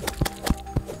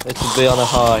 it would be on a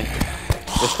high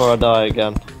before I die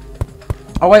again.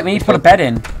 Oh wait, we need to put a bed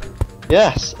in.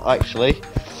 Yes, actually.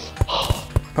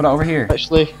 Put it over here.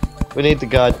 Actually, we need the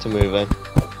guide to move in.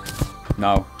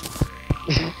 No.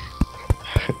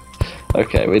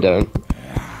 Okay, we don't.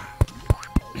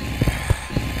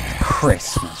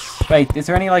 Christmas. Wait, is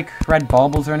there any like red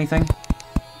baubles or anything?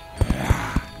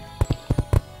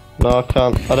 No, I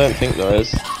can't. I don't think there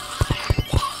is.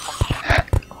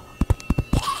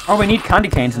 Oh, we need candy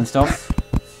canes and stuff.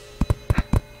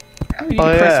 We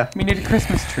need a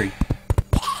Christmas tree.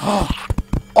 Oh,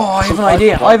 I have an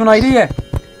idea! I have an idea!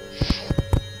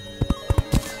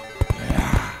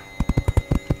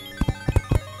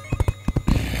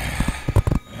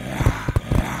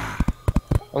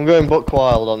 I'm going buck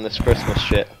wild on this Christmas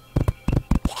shit.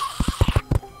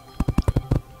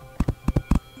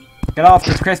 Get off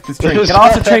this Christmas tree! Get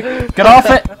off the tree! Get off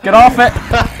it! Get off it!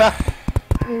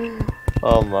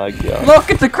 Oh my god. Look,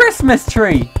 it's a Christmas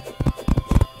tree!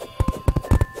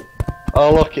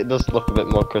 Oh look, it does look a bit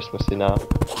more Christmassy now.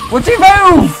 Would you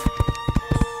move?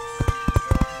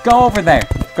 Go over there.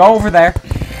 Go over there.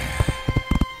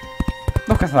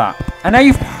 Look at that. And now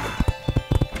you've...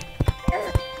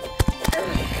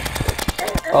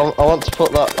 I want to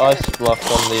put that ice block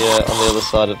on the other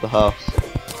side of the house.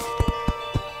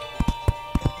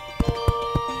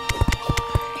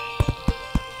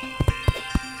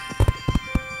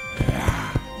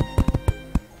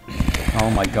 Oh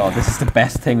my god, this is the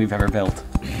best thing we've ever built.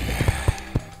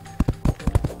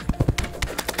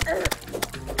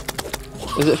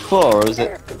 Is it 4 or is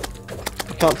it...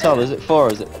 I can't tell, is it 4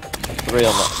 or is it 3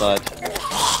 on that side?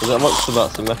 Because it looks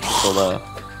about symmetrical there.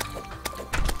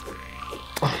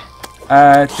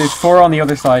 There's 4 on the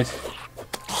other side.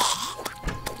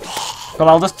 But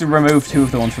I'll just remove 2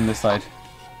 of the ones from this side.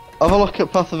 Have a look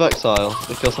at Path of Exile,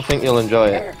 because I think you'll enjoy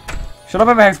it. Shut up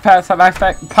about Path of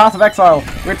Exile!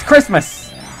 It's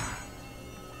Christmas!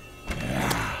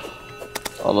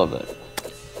 I love it.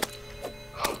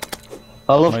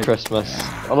 I love Christmas.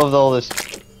 I love all this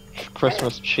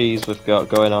Christmas cheese we've got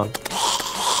going on.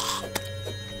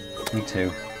 Me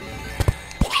too.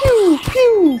 Pew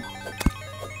pew!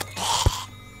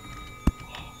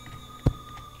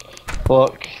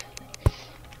 Look.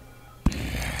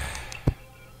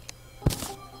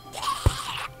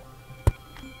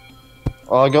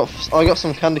 Oh, I got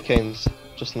some candy canes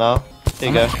just now. Here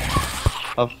you go.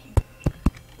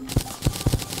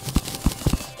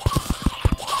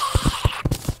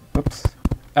 Oops.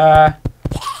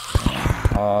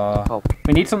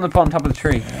 We need something to put on top of the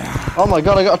tree. Oh my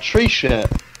god, I got a tree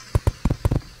shirt.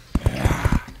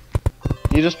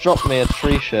 You just dropped me a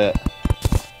tree shirt.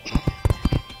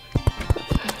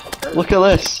 Look at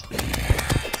this.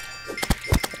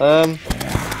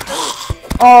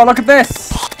 Oh, look at this!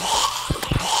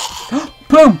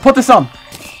 Plume, put this on!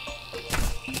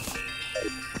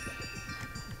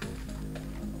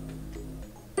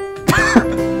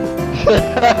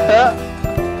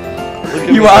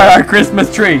 You are our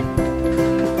Christmas tree!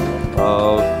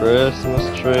 Oh,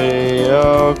 Christmas tree,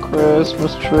 oh,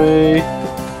 Christmas tree.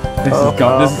 This is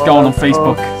going on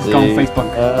Facebook. This is going on Facebook.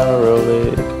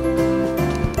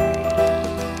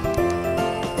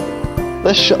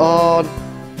 Oh,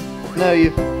 no,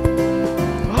 you...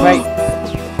 Wait.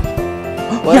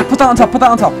 Yeah, put that on top, put that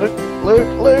on top. Luke.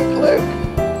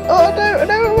 Oh,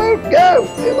 no, it won't go.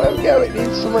 It won't go, it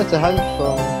needs somewhere to hang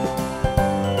from.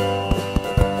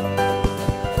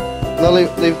 No,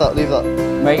 leave that.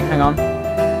 Wait, hang on.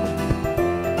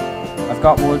 I've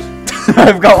got wood.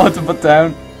 I've got wood to put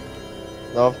down.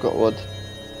 No, I've got wood.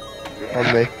 On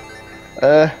me.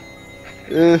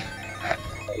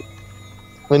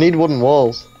 We need wooden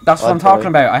walls. That's what I'm talking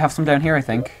about. I have some down here, I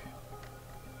think.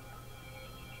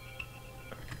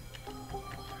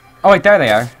 Oh wait, there they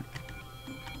are. Do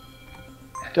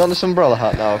you want this umbrella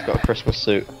hat now? I've got a Christmas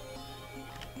suit.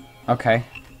 Okay.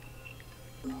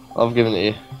 I've given it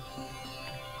you.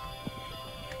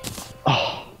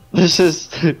 Oh, this is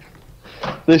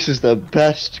the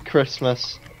best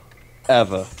Christmas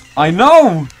ever. I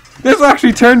know! This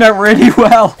actually turned out really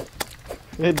well.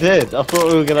 It did. I thought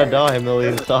we were gonna die a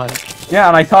million times. Yeah,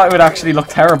 and I thought it would actually look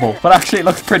terrible, but actually it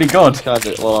looks pretty good.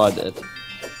 Kinda, well, I did.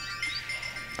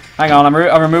 Hang on,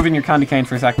 I'm removing your candy cane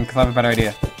for a second because I have a better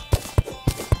idea.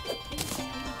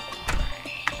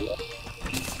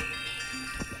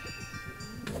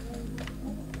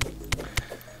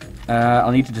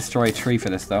 I'll need to destroy a tree for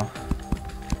this though.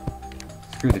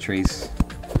 Screw the trees.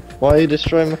 Why are you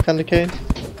destroying my candy cane?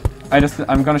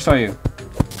 I'm gonna show you.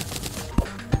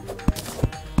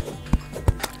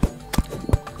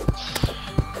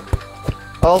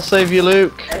 I'll save you,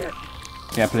 Luke.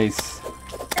 Yeah, please.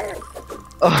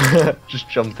 Just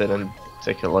jump in and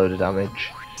take a load of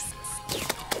damage.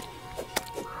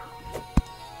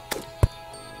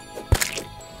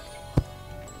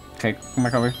 Okay, come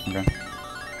back over. Okay.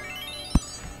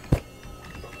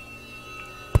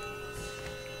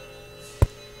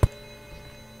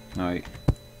 No, wait.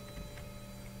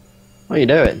 What are you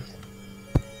doing?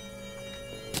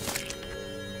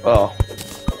 Oh.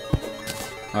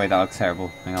 Oh wait, that looks terrible.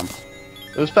 Hang on.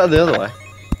 It was better the other way.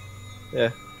 Yeah.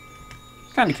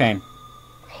 Candy cane.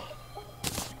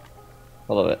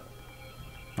 I love it.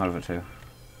 I love it too.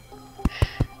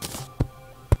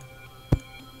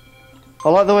 I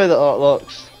like the way that art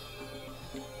looks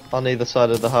on either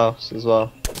side of the house as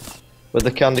well, with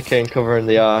the candy cane covering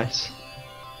the eyes.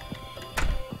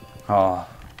 Oh.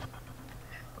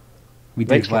 We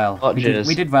did well.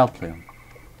 We did well, Plume.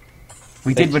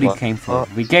 We did what he came for.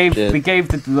 We gave the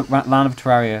land of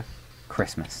Terraria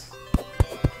Christmas.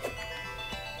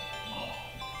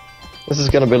 This is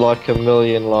gonna be like a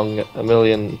million.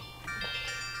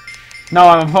 No,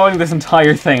 I'm holding this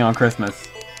entire thing on Christmas.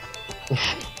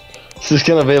 This is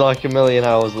gonna be like a million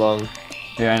hours long.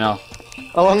 Yeah, I know.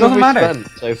 How long have we spent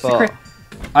so far?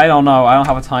 I don't know. I don't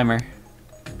have a timer.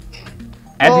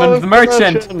 Edmund the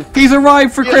merchant. He's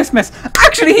arrived for Christmas.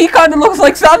 Actually, he kind of looks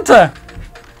like Santa.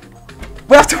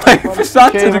 We have to wait for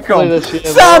Santa to come.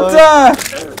 Santa!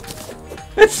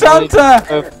 It's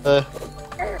Santa!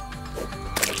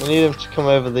 We need him to come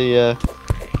over the.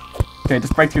 Okay,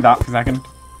 just break through that for a second.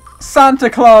 Santa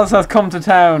Claus has come to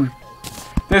town.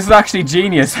 This is actually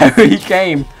genius how he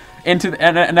came into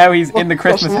and now he's in the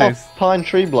Christmas house. Pine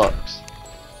tree blocks.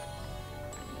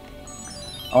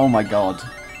 Oh my god.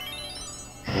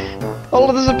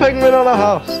 Oh, there's a penguin on our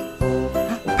house.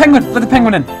 Penguin! Let the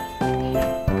penguin in.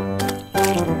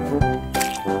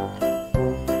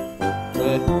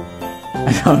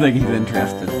 I don't think he's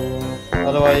interested.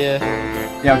 How do I?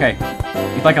 Yeah, okay.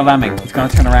 He's like a lemming. He's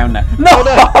gonna turn around now. No!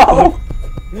 Oh,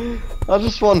 no! I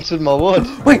just wanted my wood.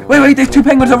 Wait! There's two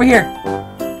penguins over here.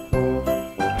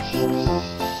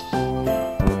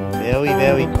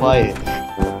 Very quiet.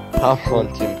 I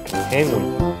want him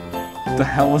penguin. What the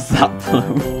hell was that,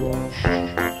 Blue?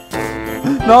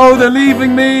 No, they're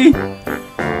leaving me!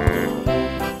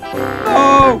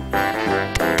 No!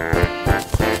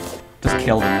 Just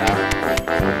kill them now.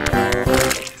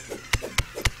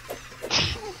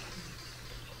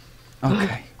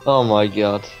 Okay. Oh my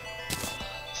god.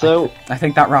 So I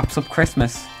think that wraps up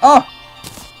Christmas. Oh!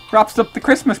 Wraps up the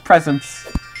Christmas presents.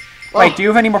 Wait, do you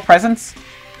have any more presents?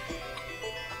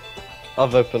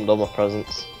 I've opened all my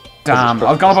presents. Damn,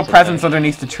 I was gonna put presents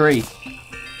underneath the tree.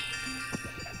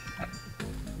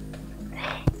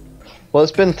 Well,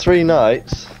 it's been 3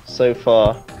 nights so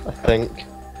far, I think.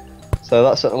 So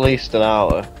that's at least an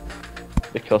hour.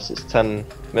 Because it's 10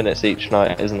 minutes each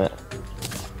night, isn't it?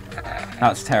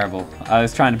 That's terrible. I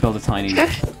was trying to build a tiny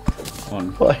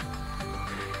one. Why?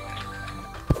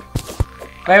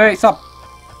 Wait, stop!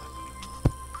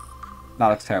 That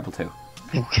looks terrible too.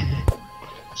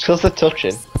 It's because they're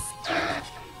touching.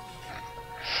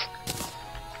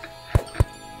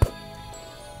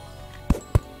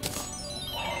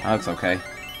 That looks okay.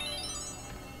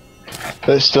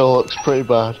 But it still looks pretty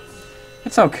bad.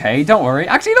 It's okay, don't worry.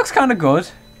 Actually, it looks kind of good.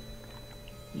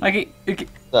 Like, it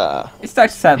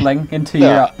starts settling into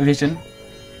your vision.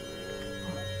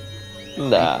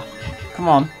 Nah. Come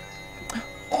on.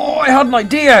 Oh, I had an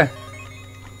idea!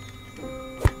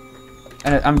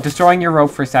 I'm destroying your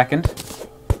rope for a second.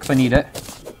 Because I need it.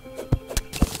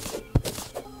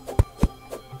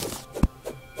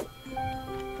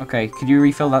 Okay, could you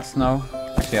refill that snow?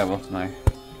 Actually, I will now.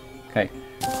 Okay.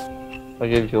 I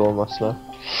gave you all my snow.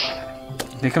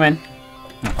 Did you come in?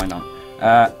 No, fine, don't.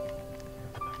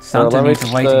 Santa needs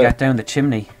a way to get down the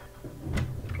chimney.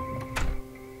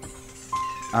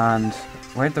 And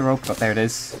where'd the rope go? There it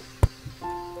is.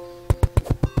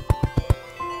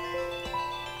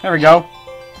 There we go.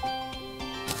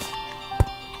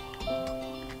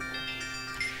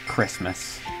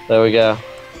 Christmas. There we go.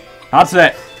 That's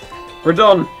it. We're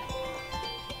done.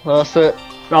 That's it.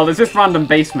 Well, there's this random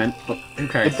basement, but who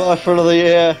cares? Goodbye for another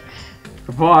year.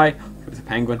 Goodbye. There's a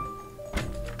penguin.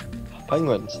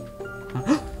 Penguins.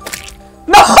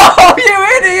 No, you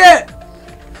idiot!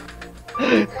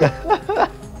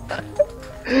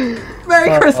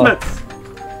 Merry Christmas!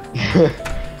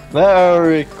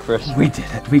 Merry Christmas. We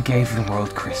did it. We gave the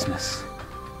world Christmas.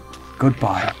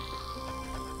 Goodbye.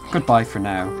 Goodbye for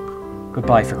now.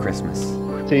 Goodbye for Christmas.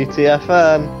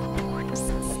 TTFN.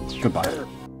 Goodbye.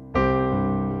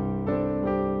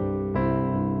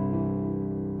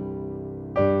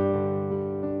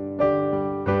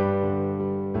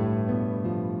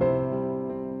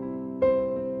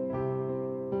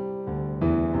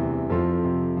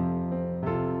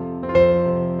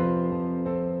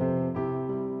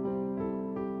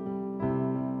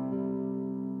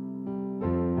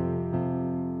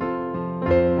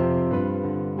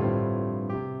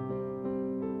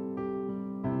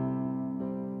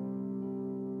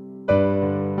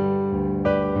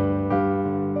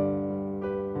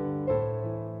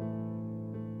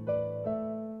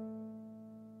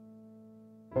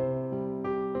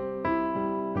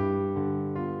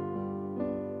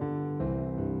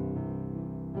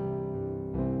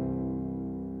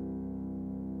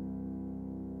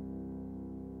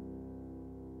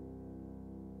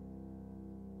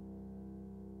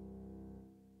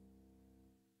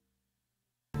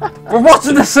 We're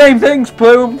watching the same things,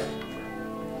 Plume!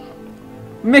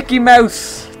 Mickey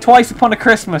Mouse, Twice Upon a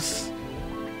Christmas.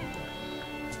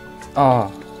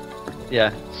 Oh.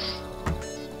 Yeah.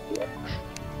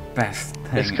 Best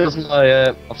thing. It's because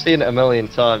my I've seen it a million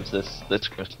times this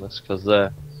Christmas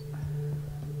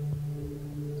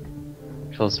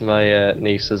because my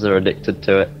nieces are addicted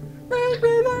to it.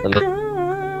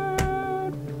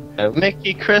 And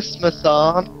Mickey Christmas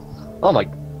on. Oh my